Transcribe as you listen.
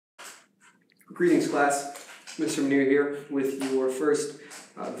Greetings class, Mr. Munir here with your first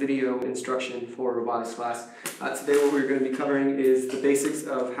video instruction for robotics class. Today what we're going to be covering is the basics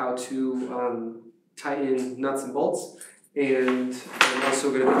of how to tighten nuts and bolts, and I'm also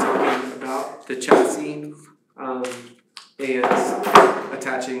going to be talking about the chassis and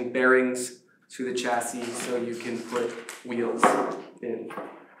attaching bearings to the chassis so you can put wheels in.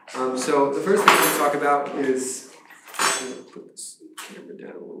 So the first thing we're going to talk about is, I'm going to put this camera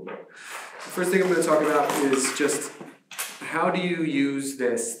down a little bit. The first thing I'm going to talk about is just how do you use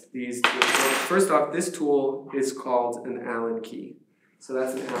these tools. So first off, this tool is called an Allen key. So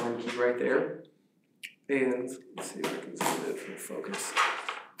that's an Allen key right there. And let's see if I can zoom in for focus.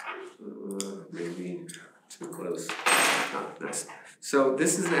 Maybe too close. Ah, nice. So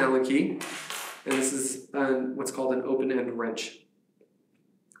this is an Allen key, and this is what's called an open-end wrench.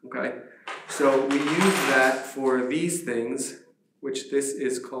 Okay, so we use that for these things, which this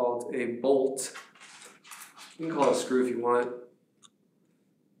is called a bolt. You can call it a screw if you want.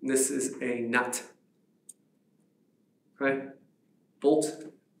 And this is a nut. Okay, bolt.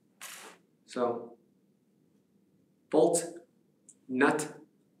 So bolt, nut,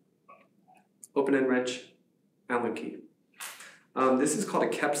 open-end wrench, Allen key. This is called a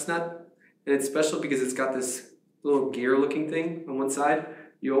Kep's nut, and it's special because it's got this little gear-looking thing on one side.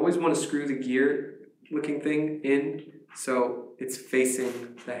 You always want to screw the gear-looking thing in so it's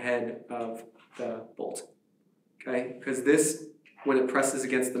facing the head of the bolt. Okay, because this, when it presses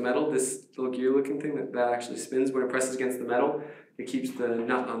against the metal, this little gear-looking thing that actually spins, when it presses against the metal, it keeps the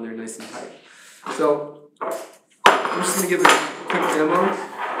nut on there nice and tight. So I'm just going to give a quick demo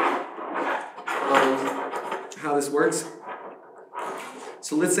of how this works.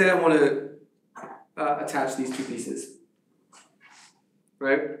 So let's say I want to attach these two pieces,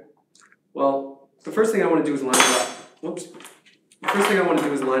 right? Well, the first thing I want to do is line it up. Whoops. The first thing I want to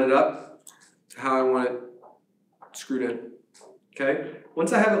do is line it up to how I want it screwed in. Okay?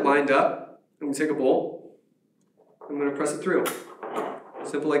 Once I have it lined up, I'm going to take a bolt. I'm going to press it through.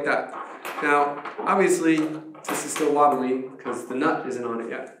 Simple like that. Now, obviously, this is still wobbly because the nut isn't on it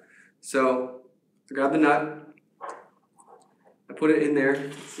yet. So, I grab the nut. I put it in there.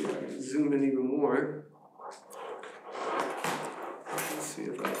 Let's see if I can zoom in even more. Let's see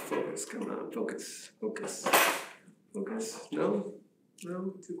if I have focus. Come on, focus, focus, focus. No,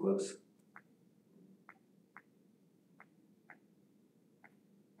 no, too close.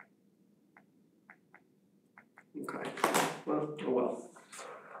 Okay, well, oh well.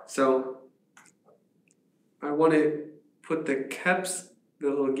 So, I want to put the Kep's, the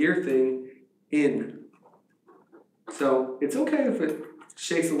little gear thing, in. So it's okay if it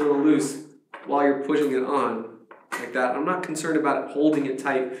shakes a little loose while you're pushing it on like that. I'm not concerned about it holding it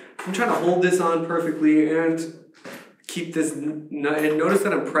tight. I'm trying to hold this on perfectly and keep this nut. And notice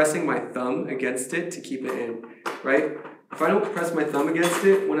that I'm pressing my thumb against it to keep it in, right? If I don't press my thumb against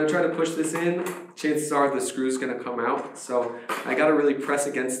it, when I try to push this in, chances are the screw's going to come out. So I got to really press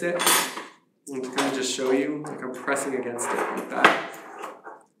against it. I'm just going to just show you, like I'm pressing against it like that.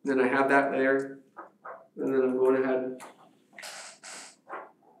 Then I have that there. And then I'm going ahead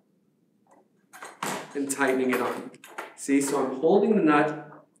and tightening it on. See, so I'm holding the nut,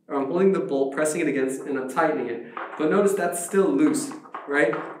 or I'm holding the bolt, pressing it against, and I'm tightening it. But notice that's still loose,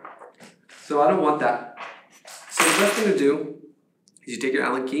 right? So I don't want that. So the best thing to do is you take your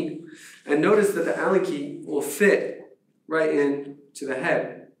Allen key, and notice that the Allen key will fit right into the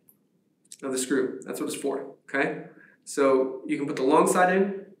head of the screw. That's what it's for, okay? So you can put the long side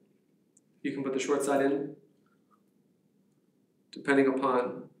in, you can put the short side in, depending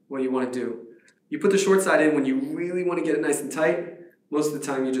upon what you want to do. You put the short side in when you really want to get it nice and tight. Most of the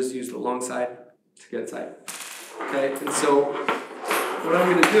time you just use the long side to get it tight. Okay, and so what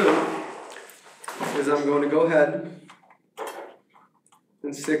I'm going to do is I'm going to go ahead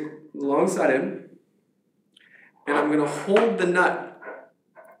and stick the long side in, and I'm going to hold the nut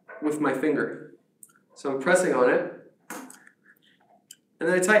with my finger. So I'm pressing on it, and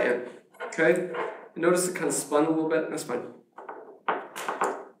then I tighten. Okay, and notice it kind of spun a little bit. That's fine.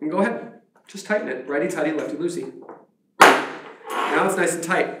 And go ahead, just tighten it. Righty tighty, lefty loosey. Now it's nice and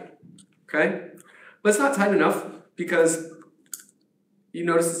tight. Okay, but it's not tight enough because you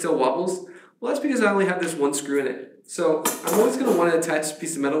notice it still wobbles. Well, that's because I only have this one screw in it. So I'm always going to want to attach a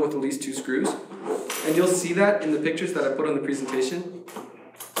piece of metal with at least 2 screws, and you'll see that in the pictures that I put on the presentation.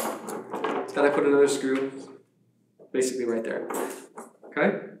 That I put another screw, basically right there.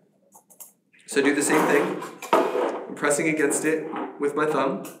 Okay. So do the same thing. I'm pressing against it with my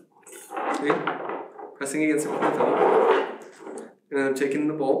thumb. See? Pressing against it with my thumb. And then I'm taking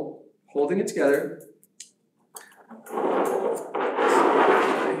the bolt, holding it together.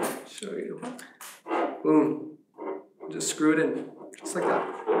 Show you. boom. Just screw it in, just like that.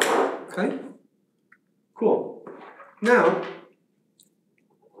 Okay? Cool. Now,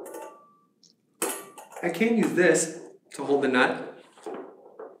 I can use this to hold the nut.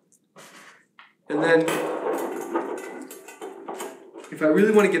 And then, if I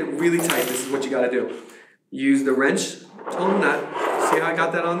really want to get it really tight, this is what you got to do. Use the wrench to hold the nut. See how I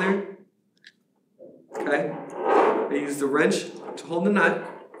got that on there? Okay. I use the wrench to hold the nut.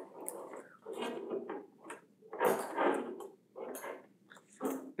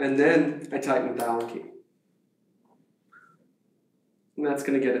 And then I tighten with the Allen key. And that's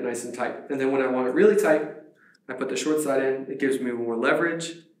going to get it nice and tight. And then when I want it really tight, I put the short side in. It gives me more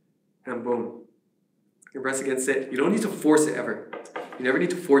leverage. And boom. You press against it. You don't need to force it ever. You never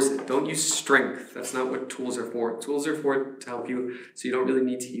need to force it. Don't use strength. That's not what tools are for. Tools are for to help you, so you don't really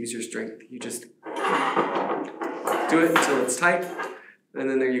need to use your strength. You just do it until it's tight, and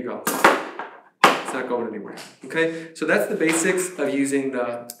then there you go. It's not going anywhere. Okay? So that's the basics of using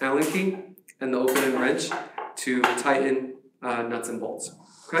the Allen key and the open and wrench to tighten nuts and bolts.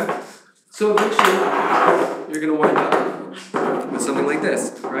 Okay? So eventually, you're going to wind up with something like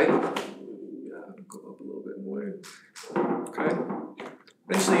this, right? Go up a little bit more. Okay?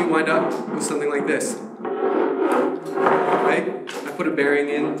 Eventually you wind up with something like this. Right? I put a bearing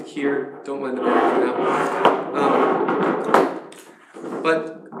in here. Don't mind the bearing for now. But,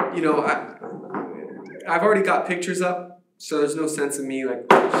 you know, I've already got pictures up, so there's no sense in me like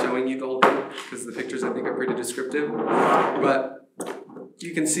showing you the whole thing, because the pictures I think are pretty descriptive. But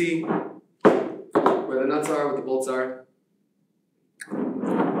you can see where the nuts are, what the bolts are.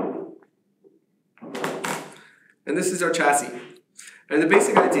 And this is our chassis. And the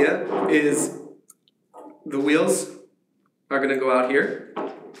basic idea is the wheels are going to go out here.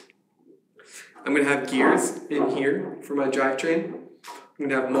 I'm going to have gears in here for my drivetrain. I'm going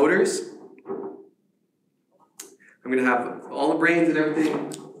to have motors. I'm going to have all the brains and everything.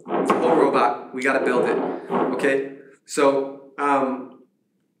 It's a whole robot. We got to build it. Okay? So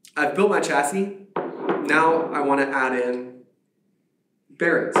I've built my chassis. Now I want to add in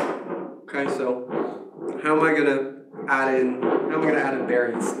bearings. Okay? So how am I going to add in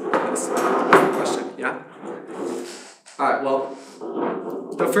bearings to this? That's the question, yeah? Alright, well,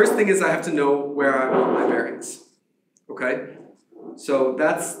 the first thing is I have to know where I want my bearings. Okay? So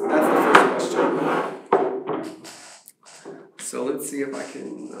that's the first question. So let's see if I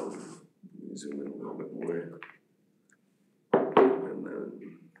can zoom in a little bit more. And then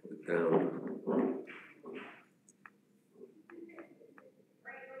put it down.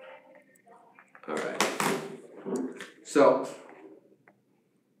 Alright. So,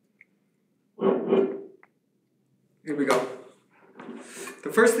 here we go.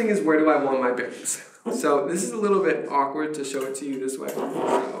 The first thing is, where do I want my bearings? So this is a little bit awkward to show it to you this way.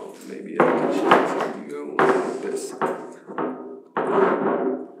 So maybe I can show it to you like this.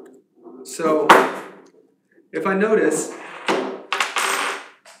 So if I notice,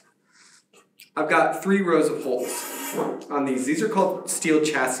 I've got 3 rows of holes on these. These are called steel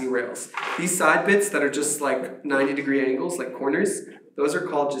chassis rails. These side bits that are just like 90-degree angles, like corners, those are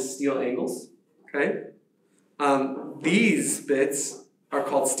called just steel angles. Okay? These bits are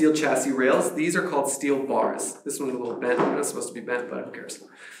called steel chassis rails. These are called steel bars. This one's a little bent. They're not supposed to be bent, but who cares?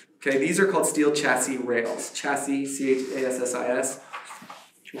 Okay, these are called steel chassis rails. Chassis, C-H-A-S-S-I-S.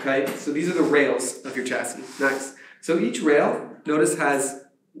 Okay, so these are the rails of your chassis. Nice. So each rail, notice, has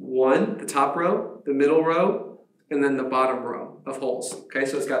the top row, the middle row, and then the bottom row of holes. Okay,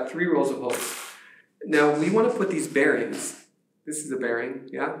 so it's got 3 rows of holes. Now we want to put these bearings. This is a bearing,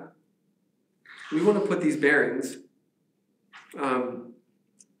 yeah? We want to put these bearings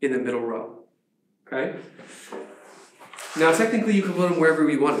in the middle row. Okay? Now technically you can put them wherever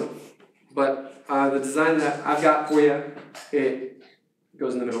we want them, but the design that I've got for you, it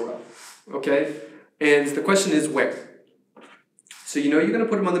goes in the middle row. Okay? And the question is where? So you know you're going to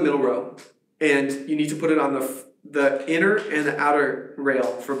put them on the middle row, and you need to put it on the inner and the outer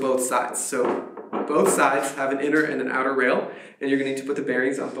rail for both sides. So both sides have an inner and an outer rail, and you're going to need to put the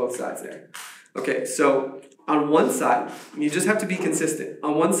bearings on both sides there. Okay, so on one side, you just have to be consistent.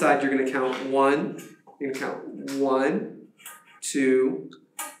 On one side, you're going to count 1, 2,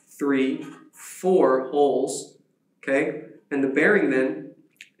 3, 4 holes, okay? And the bearing then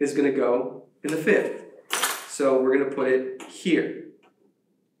is going to go in the 5th. So we're going to put it here,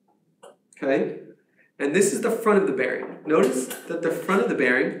 okay? And this is the front of the bearing. Notice that the front of the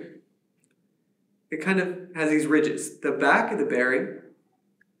bearing, it kind of has these ridges. The back of the bearing,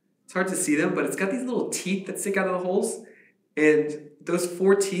 it's hard to see them, but it's got these little teeth that stick out of the holes. And those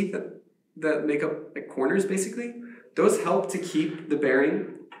 4 teeth that make up like corners, basically, those help to keep the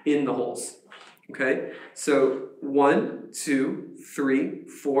bearing in the holes. Okay, so 1, 2, 3,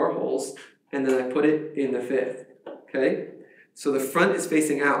 4 holes, and then I put it in the 5th. Okay, so the front is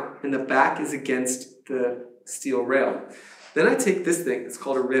facing out, and the back is against the steel rail. Then I take this thing, it's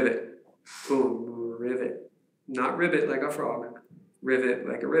called a rivet. Boom, rivet. Not rivet like a frog, rivet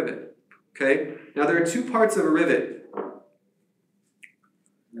like a rivet. Okay, now there are 2 parts of a rivet.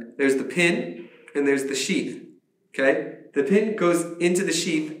 There's the pin, and there's the sheath. Okay, the pin goes into the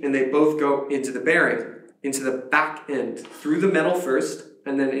sheath, and they both go into the bearing, into the back end, through the metal first,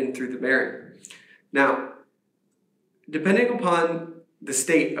 and then in through the bearing. Now, depending upon the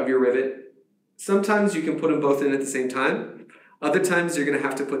state of your rivet, sometimes you can put them both in at the same time. Other times you're going to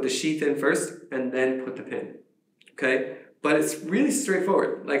have to put the sheath in first, and then put the pin. Okay, but it's really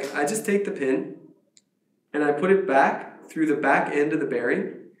straightforward. Like, I just take the pin, and I put it back through the back end of the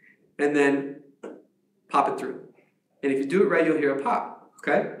bearing, and then pop it through. And if you do it right, you'll hear a pop,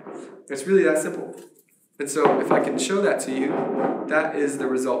 okay? It's really that simple. And so if I can show that to you, that is the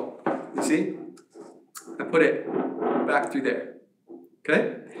result. You see? I put it back through there,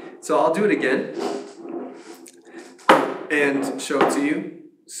 okay? So I'll do it again and show it to you.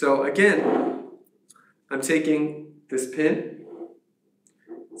 So again, I'm taking this pin.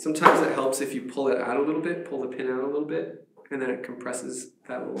 Sometimes it helps if you pull it out a little bit, pull the pin out a little bit, and then it compresses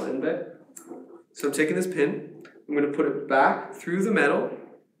that little end bit. So I'm taking this pin, I'm going to put it back through the metal,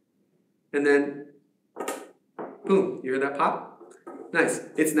 and then, boom, you hear that pop? Nice.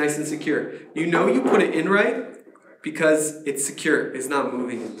 It's nice and secure. You know you put it in right because it's secure. It's not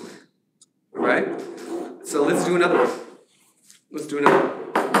moving anymore. All right? So let's do another one. Let's do another one.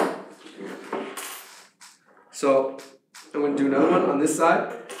 So I'm going to do another one on this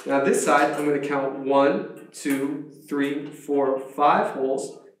side. Now this side, I'm going to count 1, 2, 3, 4, 5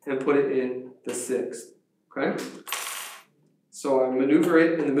 holes and put it in the 6th. Okay? So I maneuver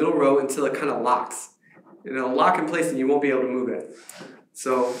it in the middle row until it kind of locks. And it'll lock in place and you won't be able to move it.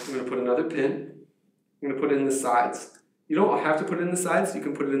 So I'm going to put another pin. I'm going to put it in the sides. You don't have to put it in the sides. You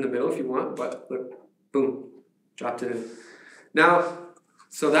can put it in the middle if you want. But look, boom, dropped it in. Now,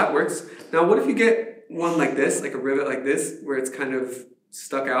 so that works. Now what if you get one like this, like a rivet like this, where it's kind of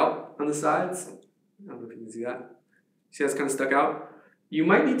stuck out on the sides? I don't know if you can see that. See how it's kind of stuck out? You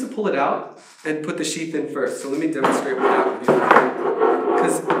might need to pull it out and put the sheath in first. So let me demonstrate what that would do.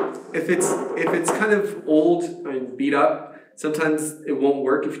 Because if it's kind of old and beat up, sometimes it won't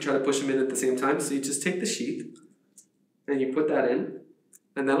work if you try to push them in at the same time. So you just take the sheath and you put that in,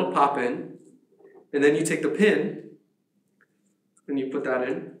 and that'll pop in. And then you take the pin and you put that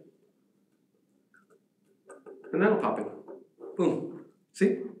in, and that'll pop in. Boom.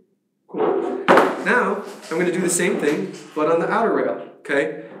 See? Cool. Now, I'm going to do the same thing, but on the outer rail.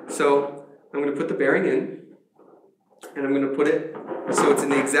 Okay, so I'm going to put the bearing in, and I'm going to put it so it's in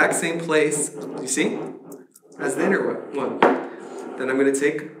the exact same place, you see, as the inner one. Then I'm going to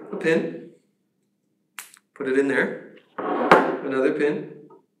take a pin, put it in there, another pin,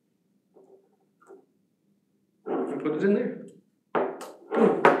 and put it in there.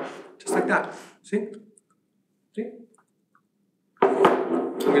 Boom, just like that. See? See?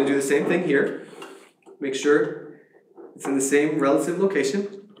 I'm going to do the same thing here. Make sure it's in the same relative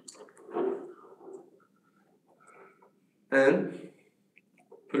location. And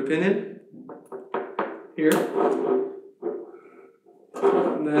put a pin in here.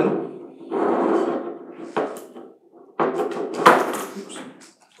 And then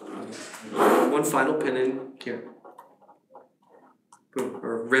one final pin in here. Boom,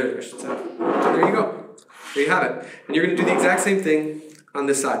 or rivet, I should say. And there you go. There you have it. And you're going to do the exact same thing on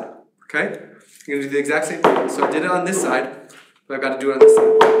this side. Okay? You're going to do the exact same thing. So I did it on this side, but I've got to do it on this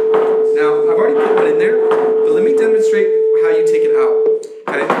side. Now, I've already put one in there, but let me demonstrate how you take it out.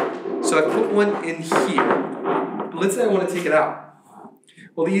 Okay? So I put one in here. But let's say I want to take it out.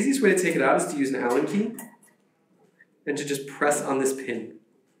 Well, the easiest way to take it out is to use an Allen key and to just press on this pin.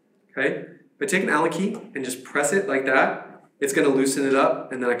 Okay? If I take an Allen key and just press it like that, it's going to loosen it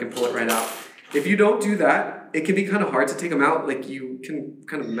up, and then I can pull it right out. If you don't do that, it can be kind of hard to take them out. Like, you can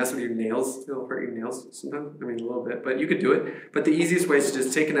kind of mess with your nails. It'll hurt your nails sometimes. I mean, a little bit, but you could do it. But the easiest way is to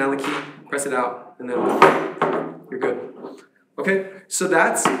just take an Allen key, press it out, and then you're good. Okay, so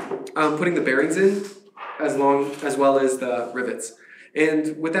that's putting the bearings in as well as the rivets.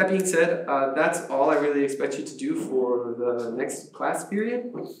 And with that being said, that's all I really expect you to do for the next class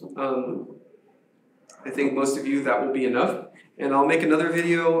period. I think most of you, that will be enough. And I'll make another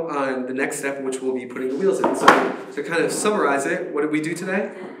video on the next step, which will be putting the wheels in. So to kind of summarize it, what did we do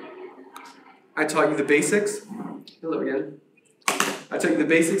today? I taught you the basics. Hello again. I taught you the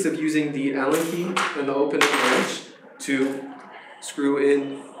basics of using the Allen key and the open wrench to screw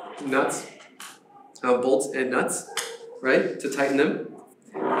in nuts bolts and nuts, right, to tighten them.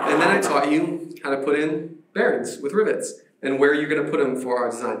 And then I taught you how to put in bearings with rivets and where you're going to put them for our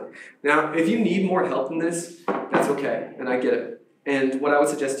design. Now, if you need more help in this, that's okay, and I get it. And what I would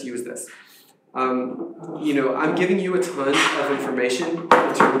suggest to you is this. I'm giving you a ton of information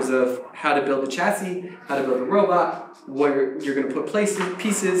in terms of how to build the chassis, how to build a robot, where you're going to put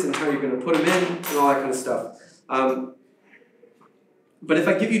pieces, and how you're going to put them in, and all that kind of stuff. But if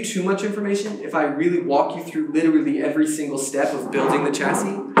I give you too much information, if I really walk you through literally every single step of building the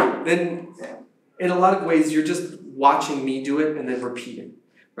chassis, then in a lot of ways you're just watching me do it and then repeating,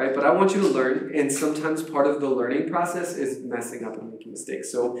 right? But I want you to learn, and sometimes part of the learning process is messing up and making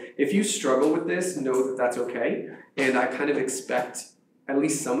mistakes. So if you struggle with this, know that that's okay, and I kind of expect at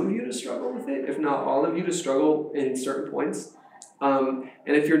least some of you to struggle with it, if not all of you to struggle in certain points. And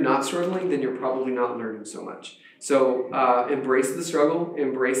if you're not struggling, then you're probably not learning so much. So embrace the struggle,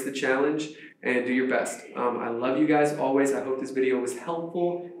 embrace the challenge, and do your best. I love you guys always. I hope this video was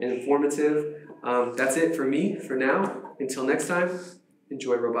helpful and informative. That's it for me for now. Until next time,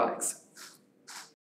 enjoy robotics.